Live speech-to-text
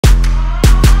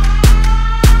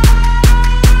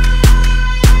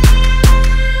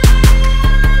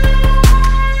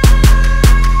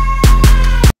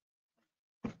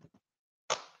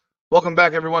Welcome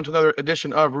back, everyone, to another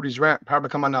edition of Rudy's Rant, powered by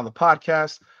Come On Now, the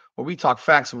podcast, where we talk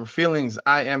facts over feelings.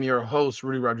 I am your host,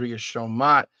 Rudy Rodriguez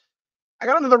Showmont. I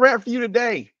got another rant for you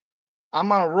today.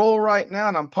 I'm on a roll right now,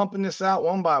 and I'm pumping this out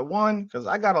one by one because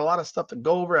I got a lot of stuff to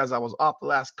go over as I was off the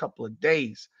last couple of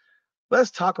days. Let's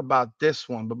talk about this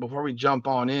one. But before we jump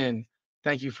on in,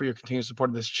 thank you for your continued support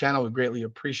of this channel. We greatly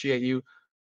appreciate you.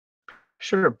 Be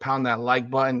sure to pound that like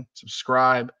button,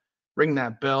 subscribe, ring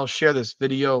that bell, share this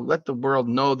video. Let the world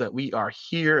know that we are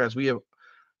here as we are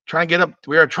trying to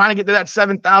get to that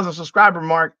 7,000 subscriber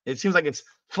mark. It seems like it's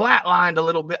flatlined a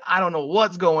little bit. I don't know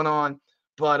what's going on,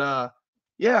 but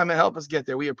yeah, man, help us get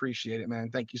there. We appreciate it,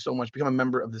 man. Thank you so much. Become a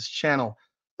member of this channel.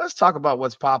 Let's talk about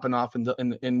what's popping off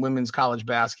in women's college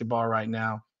basketball right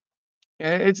now.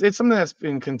 And it's something that's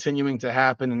been continuing to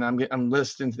happen, and I'm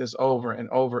listening to this over and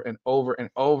over and over and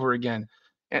over again,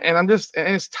 and and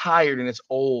it's tired and it's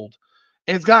old,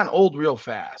 and it's gotten old real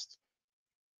fast.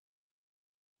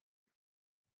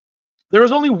 There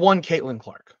was only one Caitlin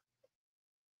Clark.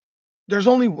 Let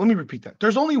me repeat that.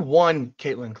 There's only one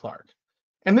Caitlin Clark.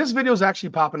 And this video is actually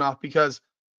popping off because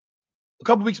a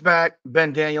couple weeks back,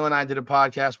 Ben Daniel and I did a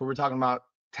podcast where we're talking about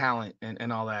talent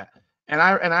and all that. And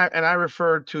I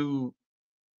referred to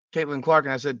Caitlin Clark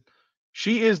and I said,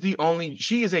 she is a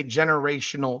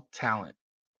generational talent.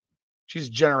 She's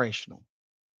generational,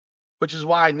 which is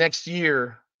why next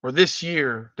year or this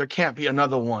year, there can't be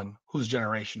another one who's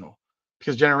generational,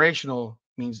 because generational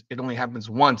means it only happens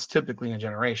once, typically in a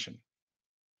generation,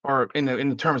 or in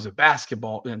the terms of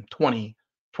basketball, in 20,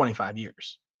 25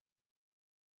 years.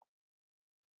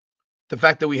 The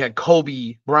fact that we had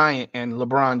Kobe Bryant and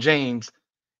LeBron James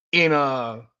in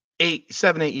a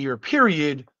 7-8 year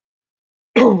period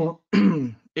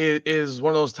is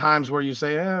one of those times where you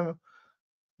say,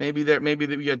 maybe that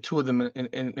we had two of them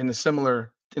in a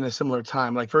similar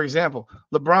time. Like, for example,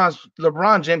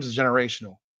 LeBron James is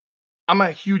generational. I was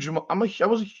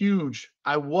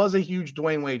a huge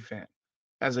Dwayne Wade fan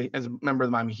as a member of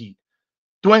the Miami Heat.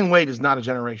 Dwayne Wade is not a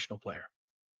generational player.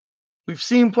 We've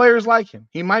seen players like him.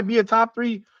 He might be a top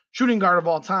 3 shooting guard of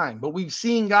all time, but we've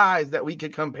seen guys that we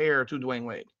could compare to Dwayne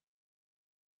Wade.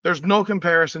 There's no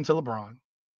comparison to LeBron.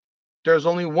 There's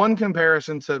only one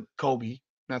comparison to Kobe, and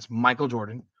that's Michael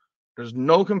Jordan. There's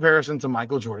no comparison to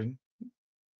Michael Jordan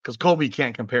because Kobe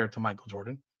can't compare to Michael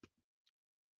Jordan.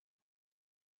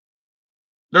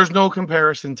 There's no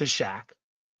comparison to Shaq.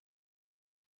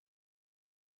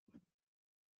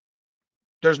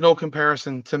 There's no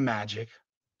comparison to Magic.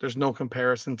 There's no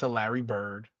comparison to Larry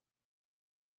Bird.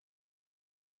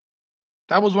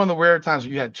 That was one of the rare times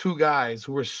where you had two guys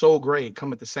who were so great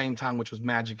come at the same time, which was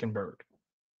Magic and Bird.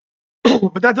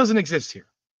 But that doesn't exist here.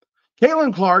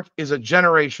 Caitlin Clark is a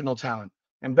generational talent.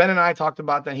 And Ben and I talked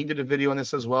about that. He did a video on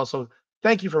this as well. So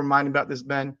thank you for reminding me about this,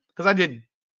 Ben, because I did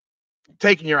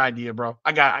taking your idea, bro.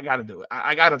 I got to do it.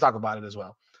 I got to talk about it as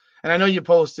well. And I know he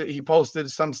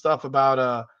posted some stuff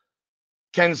about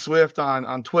Ken Swift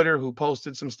on Twitter, who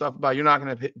posted some stuff about you're not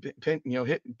going to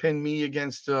pin me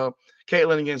against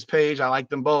Caitlin against Paige. I like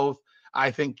them both. I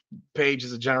think Paige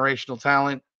is a generational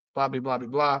talent. Blah blah blah blah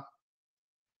blah.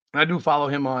 And I do follow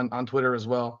him on Twitter as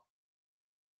well.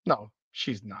 No,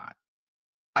 she's not.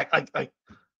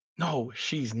 No,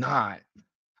 she's not.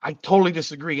 I totally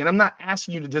disagree. And I'm not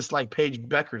asking you to dislike Paige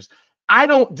Bueckers. I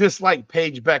don't dislike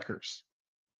Paige Bueckers.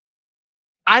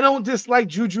 I don't dislike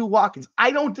Juju Watkins. I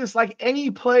don't dislike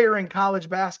any player in college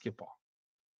basketball.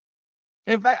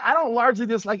 In fact, I don't largely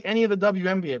dislike any of the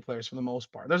WNBA players for the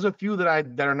most part. There's a few that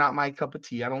are not my cup of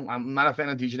tea. I'm not a fan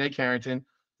of DJ Carrington.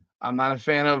 I'm not a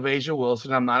fan of Asia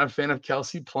Wilson. I'm not a fan of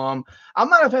Kelsey Plum. I'm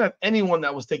not a fan of anyone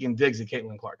that was taking digs at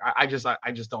Caitlin Clark. I just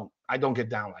don't get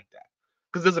down like that,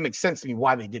 because it doesn't make sense to me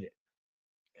why they did it.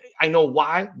 I know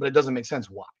why, but it doesn't make sense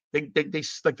why. They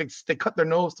cut their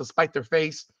nose to spite their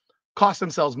face, cost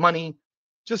themselves money,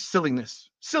 just silliness.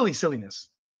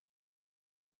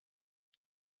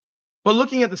 But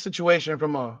looking at the situation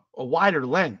from a wider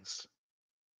lens,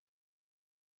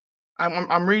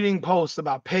 I'm reading posts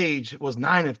about Paige was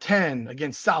 9 of 10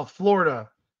 against South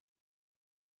Florida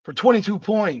for 22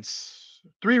 points,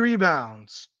 3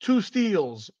 rebounds, 2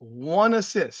 steals, 1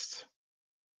 assist.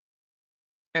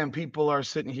 And people are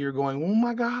sitting here going, oh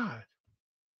my God.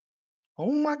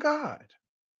 Oh my God.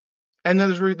 And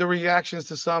then there's the reactions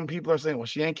to some people are saying, well,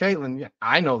 she ain't Caitlin. Yeah,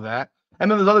 I know that.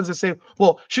 And then there's others that say,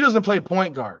 well, she doesn't play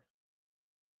point guard.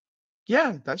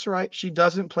 Yeah, that's right. She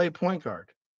doesn't play point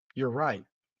guard. You're right.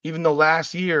 Even though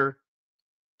last year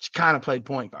she kind of played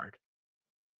point guard.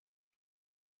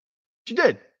 She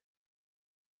did.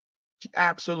 She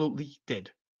absolutely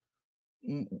did.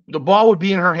 The ball would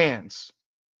be in her hands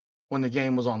when the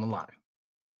game was on the line.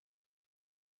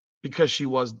 because she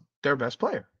was their best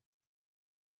player.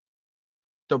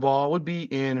 The ball would be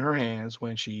in her hands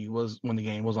when the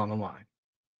game was on the line.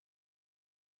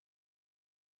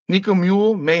 Nico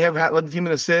Mule may have led the team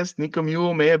in assists. Nico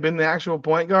Mule may have been the actual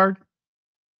point guard,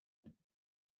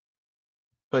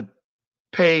 but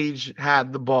Paige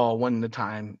had the ball when the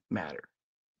time mattered.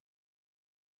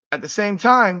 At the same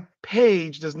time,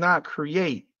 Paige does not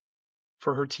create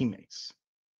for her teammates.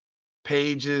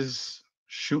 Paige is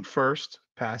shoot first,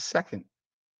 pass second.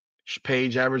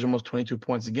 Paige averaged almost 22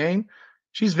 points a game.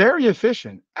 She's very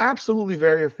efficient, absolutely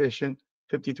very efficient.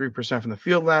 53% from the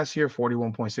field last year,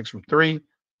 41.6 from three.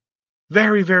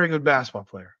 Very, very good basketball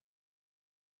player.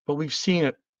 But we've seen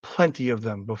it plenty of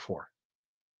them before.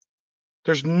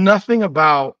 There's nothing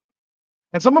about,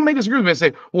 and someone may disagree with me and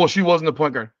say, well, she wasn't the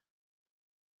point guard.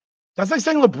 That's like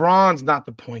saying LeBron's not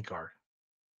the point guard.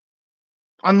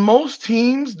 On most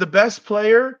teams, the best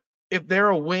player, if they're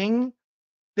a wing,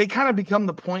 they kind of become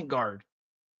the point guard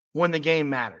when the game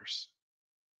matters.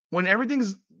 When everything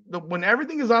is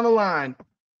on the line,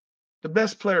 the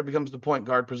best player becomes the point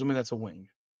guard, presuming that's a wing.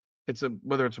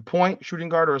 Whether it's a point, shooting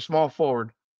guard, or a small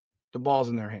forward, the ball's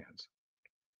in their hands.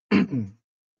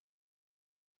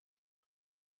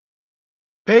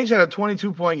 Paige had a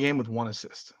 22-point game with 1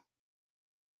 assist.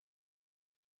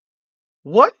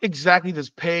 What exactly does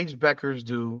Paige Bueckers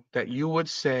do that you would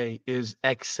say is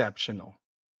exceptional?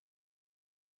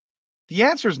 The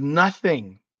answer is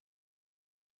nothing.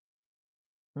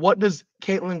 What does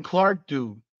Caitlin Clark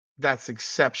do that's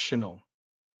exceptional?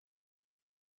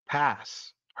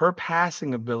 Pass. Her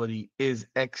passing ability is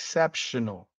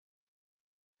exceptional.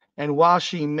 And while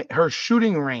her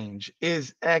shooting range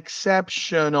is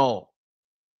exceptional,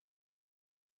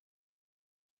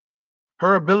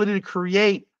 her ability to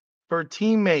create for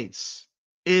teammates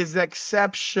is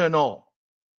exceptional.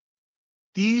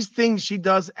 These things she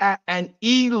does at an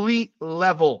elite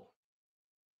level.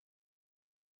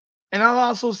 And I'll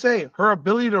also say her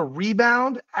ability to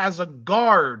rebound as a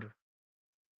guard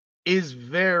is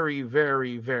very,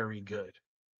 very, very good.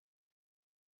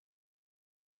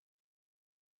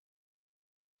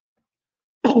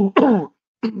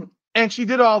 And she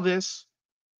did all this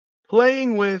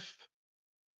playing with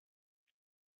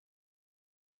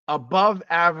above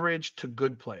average to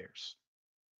good players.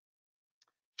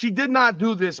 She did not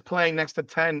do this playing next to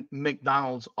 10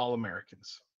 McDonald's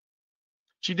All-Americans.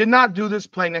 She did not do this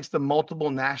playing next to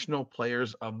multiple national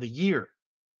players of the year.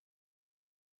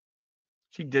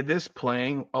 She did this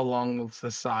playing along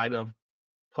the side of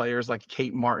players like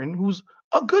Kate Martin, who's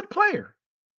a good player.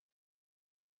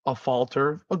 A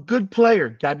Falter, a good player.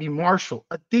 Gabby Marshall,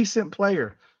 a decent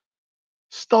player.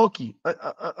 Stolke,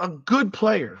 a good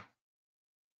player.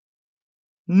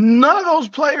 None of those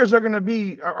players are going to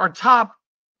be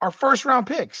our first round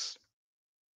picks.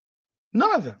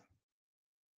 None of them.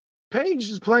 Paige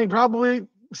is playing probably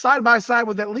side by side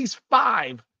with at least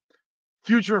 5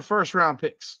 future first round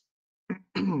picks.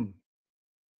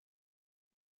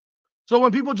 So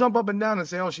when people jump up and down and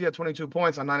say, oh, she had 22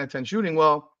 points on 9 of 10 shooting,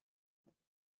 well,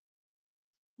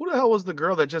 who the hell was the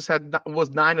girl that just was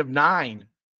 9 of 9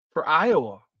 for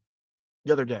Iowa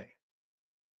the other day?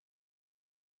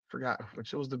 Forgot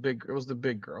which it was the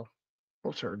big girl.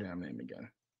 What's her damn name again?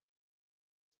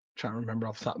 Trying to remember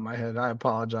off the top of my head. I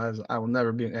apologize. I will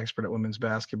never be an expert at women's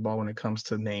basketball when it comes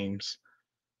to names.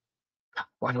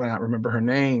 Why do I not remember her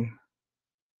name?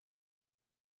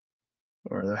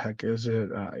 Where the heck is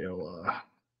it? Iowa.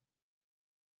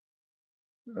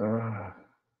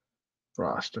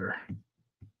 Roster.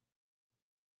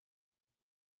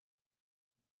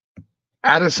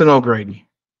 Addison O'Grady.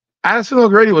 Addison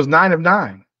O'Grady was 9 of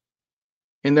 9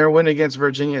 in their win against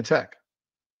Virginia Tech.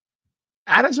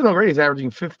 Addison O'Grady is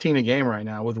averaging 15 a game right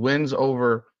now with wins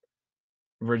over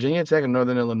Virginia Tech and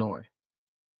Northern Illinois.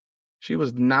 She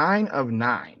was 9 of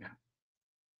 9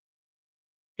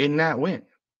 in that win.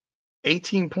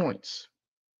 18 points.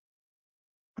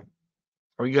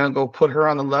 Are we going to go put her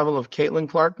on the level of Caitlin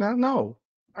Clark now? No.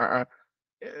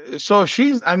 So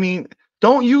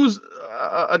don't use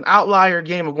an outlier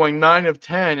game of going 9 of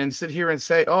 10 and sit here and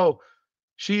say, oh,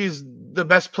 she's the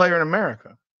best player in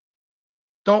America.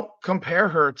 Don't compare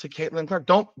her to Caitlin Clark.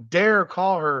 Don't dare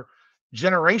call her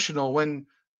generational when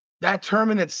that term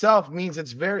in itself means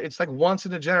it's like once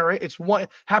in a generation. It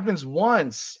happens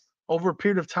once over a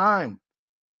period of time.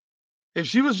 If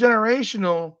she was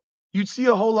generational, you'd see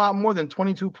a whole lot more than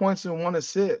 22 points and 1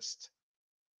 assist.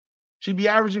 She'd be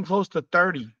averaging close to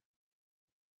 30.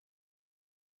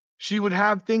 She would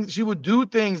do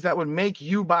things that would make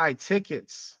you buy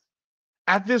tickets.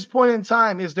 At this point in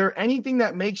time, is there anything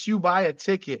that makes you buy a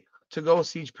ticket to go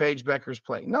see Paige Bueckers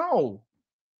play? No.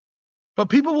 But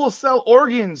people will sell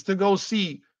organs to go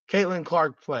see Caitlin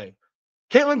Clark play.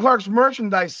 Caitlin Clark's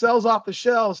merchandise sells off the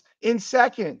shelves in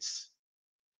seconds.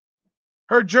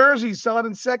 Her jerseys sell it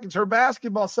in seconds. Her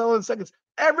basketball sell it in seconds.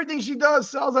 Everything she does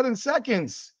sells it in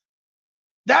seconds.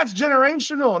 That's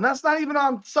generational. And that's not even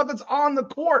on stuff that's on the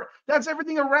court. That's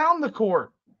everything around the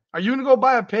court. Are you going to go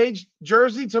buy a Paige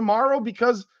jersey tomorrow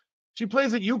because she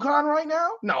plays at UConn right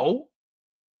now? No.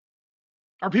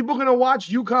 Are people going to watch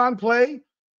UConn play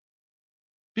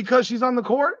because she's on the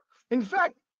court? In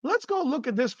fact, let's go look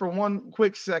at this for one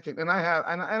quick second. And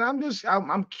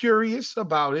I'm curious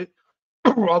about it,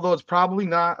 although it's probably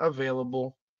not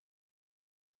available,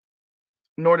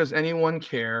 nor does anyone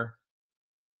care.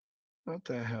 What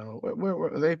the hell?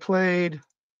 Where they played?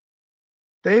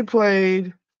 They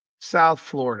played South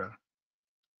Florida.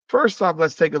 First off,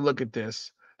 let's take a look at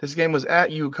this. This game was at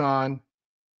UConn.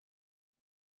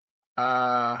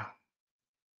 I'm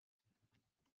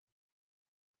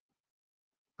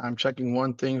checking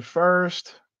one thing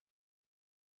first.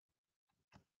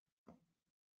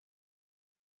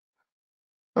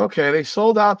 Okay, they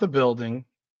sold out the building.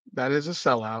 That is a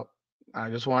sellout. I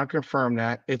just want to confirm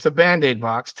that. It's a Band-Aid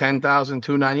box,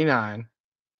 $10,299.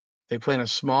 They play in a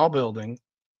small building.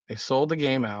 They sold the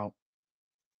game out.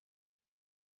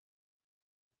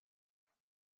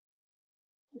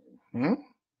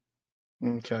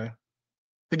 Okay.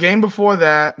 The game before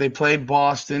that, they played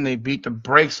Boston. They beat the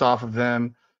brakes off of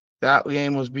them. That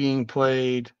game was being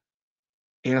played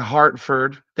in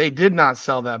Hartford. They did not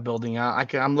sell that building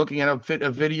out. I'm looking at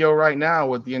a video right now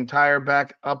with the entire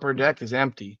back upper deck is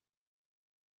empty.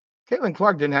 Caitlin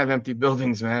Clark didn't have empty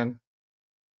buildings, man.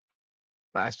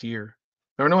 Last year,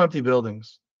 there were no empty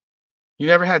buildings. You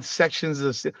never had sections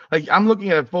of like I'm looking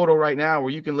at a photo right now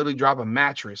where you can literally drop a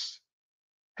mattress.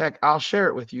 Heck, I'll share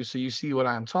it with you so you see what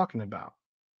I'm talking about.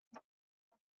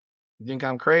 You think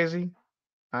I'm crazy?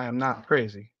 I am not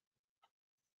crazy.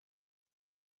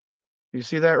 You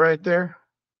see that right there?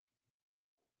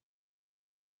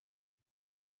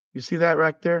 You see that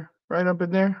right there? Right up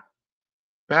in there?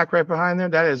 Back right behind there?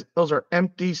 Those are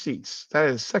empty seats. That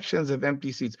is sections of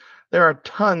empty seats. There are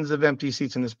tons of empty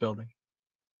seats in this building.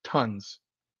 Tons.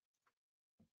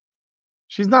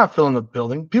 She's not filling the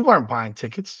building. People aren't buying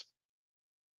tickets.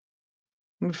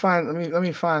 Let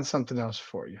me find something else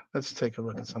for you. Let's take a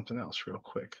look at something else real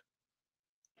quick.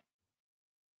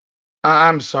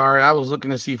 I'm sorry. I was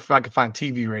looking to see if I could find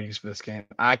TV ratings for this game.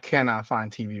 I cannot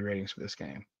find TV ratings for this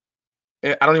game.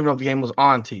 I don't even know if the game was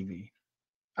on TV.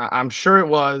 I'm sure it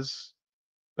was,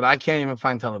 but I can't even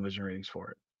find television ratings for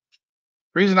it.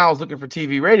 The reason I was looking for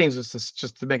TV ratings was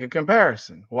just to make a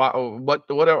comparison. What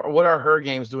are her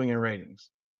games doing in ratings?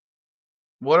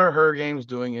 What are her games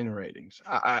doing in ratings?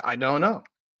 I don't know.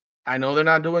 I know they're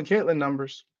not doing Caitlin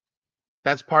numbers.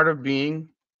 That's part of being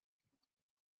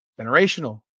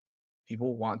generational.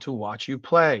 People want to watch you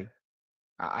play.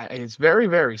 It's very,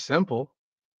 very simple.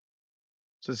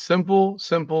 It's a simple,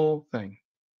 simple thing.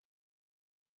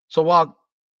 So while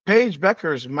Paige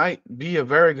Bueckers might be a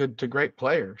very good to great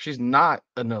player, she's not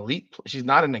an elite. She's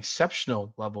not an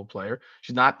exceptional level player.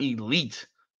 She's not elite.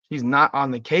 She's not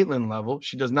on the Caitlin level.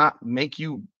 She does not make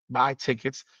you buy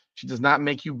tickets. She does not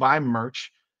make you buy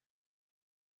merch.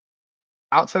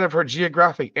 Outside of her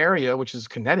geographic area, which is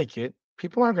Connecticut,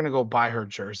 people aren't going to go buy her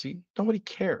jersey. Nobody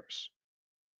cares.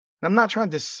 And I'm not trying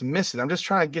to dismiss it. I'm just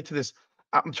trying to get to this.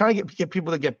 I'm trying to get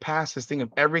people to get past this thing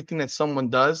of everything that someone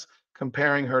does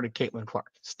comparing her to Caitlin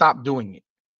Clark. Stop doing it.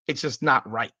 It's just not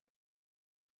right.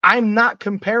 I'm not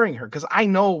comparing her because I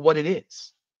know what it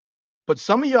is. But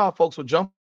some of y'all folks will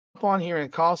jump on here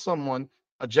and call someone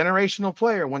a generational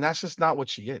player when that's just not what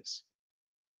she is.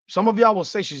 Some of y'all will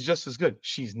say she's just as good.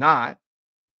 She's not.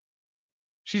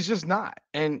 She's just not.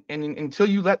 And until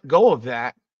you let go of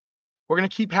that, we're going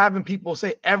to keep having people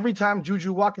say every time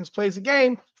Juju Watkins plays a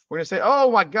game, we're going to say,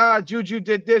 oh my God, Juju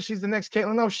did this. She's the next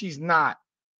Caitlin. No, she's not.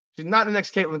 She's not the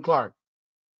next Caitlin Clark.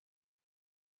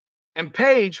 And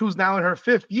Paige, who's now in her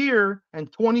 5th year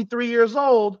and 23 years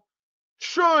old,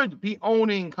 should be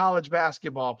owning college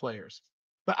basketball players.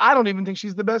 But I don't even think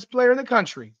she's the best player in the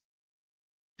country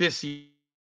this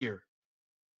year.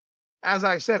 As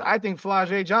I said, I think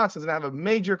Flau'jae Johnson's going to have a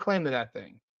major claim to that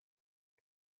thing.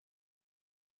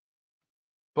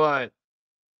 But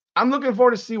I'm looking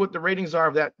forward to see what the ratings are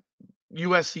of that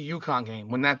USC UConn game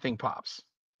when that thing pops.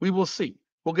 We will see.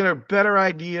 We'll get a better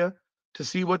idea to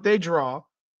see what they draw.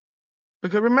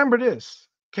 Because remember this,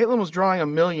 Caitlin was drawing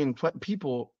 1 million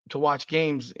people to watch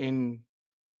games in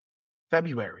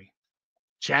February,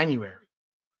 January.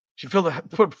 She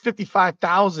put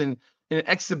 55,000 in an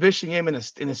exhibition game in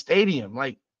a stadium.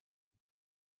 Like,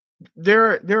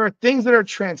 There are things that are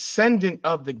transcendent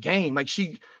of the game. Like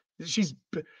she's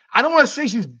I don't want to say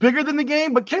she's bigger than the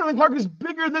game, but Caitlin Clark is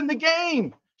bigger than the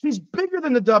game. She's bigger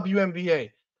than the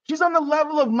WNBA. She's on the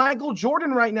level of Michael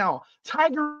Jordan right now.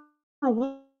 Tiger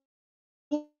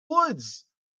Woods.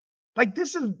 Like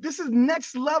this is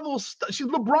next level stuff. She's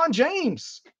LeBron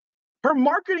James. Her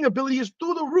marketing ability is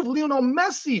through the roof. Lionel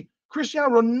Messi, Cristiano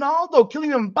Ronaldo,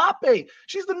 Kylian Mbappe.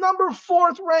 She's the number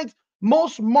fourth ranked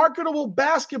most marketable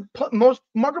most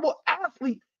marketable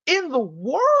athlete in the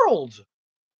world.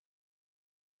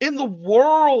 In the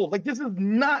world. Like, this is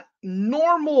not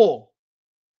normal.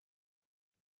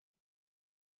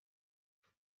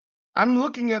 I'm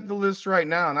looking at the list right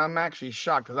now, and I'm actually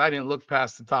shocked because I didn't look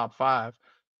past the top 5.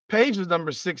 Paige is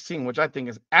number 16, which I think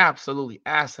is absolutely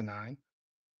asinine.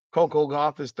 Coco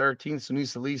Gauff is 13.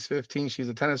 Sunisa Lee's 15. She's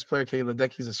a tennis player. Kayla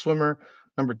Ledecky's a swimmer.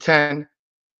 Number 10.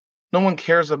 No one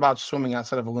cares about swimming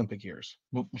outside of Olympic years.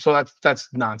 So that's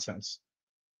nonsense.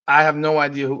 I have no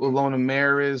idea who Ilona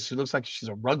Mayer is. She looks like she's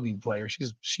a rugby player.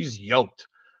 She's yoked.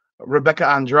 Rebecca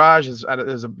Andrade is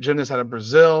a gymnast out of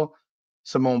Brazil.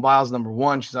 Simone Biles, number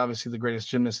 1. She's obviously the greatest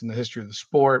gymnast in the history of the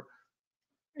sport.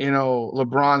 You know,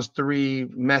 LeBron's 3,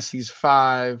 Messi's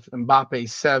 5, Mbappe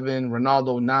 7,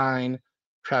 Ronaldo 9,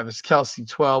 Travis Kelce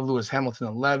 12, Lewis Hamilton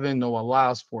 11, Noah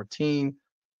Lyles 14,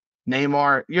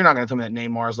 Neymar. You're not going to tell me that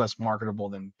Neymar is less marketable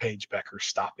than Paige Bueckers.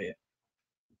 Stop it.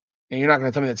 And you're not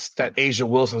going to tell me that Asia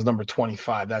Wilson is number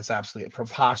 25. That's absolutely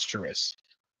preposterous.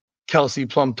 Kelsey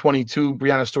Plum 22,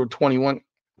 Brianna Stewart 21.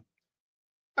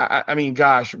 I mean,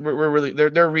 gosh, we're really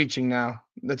they're reaching now.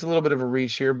 That's a little bit of a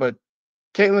reach here, but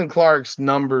Caitlin Clark's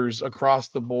numbers across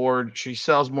the board. She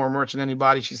sells more merch than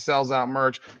anybody. She sells out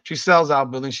merch. She sells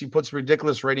out buildings. She puts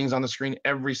ridiculous ratings on the screen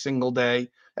every single day,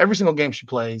 every single game she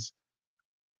plays.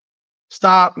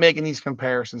 Stop making these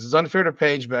comparisons. It's unfair to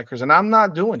Paige Bueckers, and I'm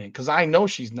not doing it because I know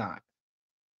she's not.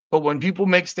 But when people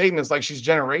make statements like she's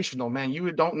generational, man,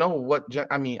 you don't know what.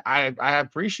 I mean, I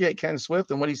appreciate Ken Swift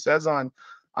and what he says on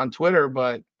Twitter,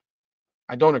 but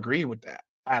I don't agree with that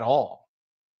at all.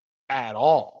 At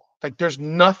all. Like, there's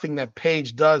nothing that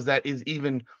Paige does that is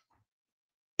even.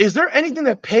 Is there anything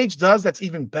that Paige does that's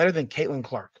even better than Caitlin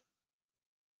Clark?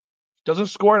 She doesn't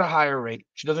score at a higher rate.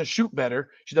 She doesn't shoot better.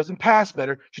 She doesn't pass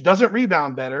better. She doesn't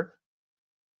rebound better.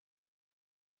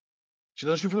 She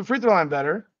doesn't shoot from the free throw line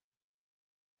better.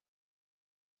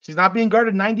 She's not being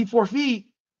guarded 94 feet.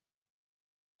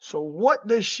 So what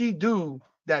does she do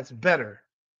that's better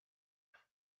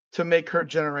to make her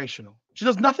generational? She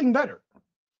does nothing better.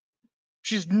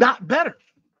 She's not better.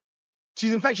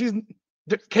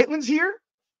 Caitlin's here.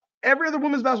 Every other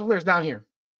women's basketball player is down here.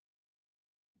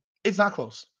 It's not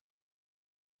close.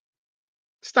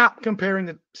 Stop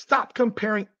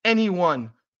comparing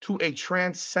anyone to a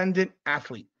transcendent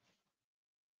athlete.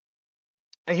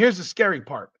 And here's the scary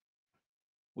part.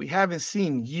 We haven't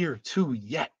seen year 2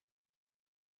 yet.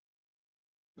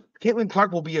 Caitlin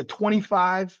Clark will be a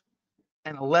 25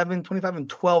 and 11, 25 and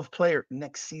 12 player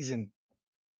next season.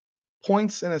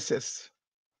 Points and assists.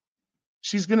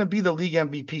 She's going to be the league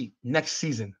MVP next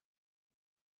season.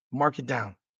 Mark it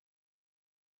down.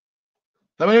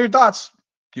 Let me know your thoughts.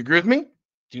 Do you agree with me?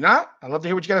 Do you not? I'd love to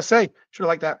hear what you got to say. Sure,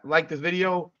 like this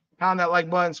video, pound that like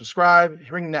button, subscribe,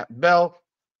 ring that bell.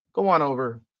 Go on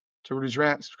over to Rudy's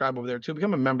Rant. Subscribe over there too.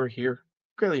 Become a member here.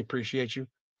 Greatly appreciate you.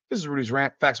 This is Rudy's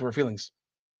Rant. Facts over feelings.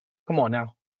 Come on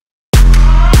now.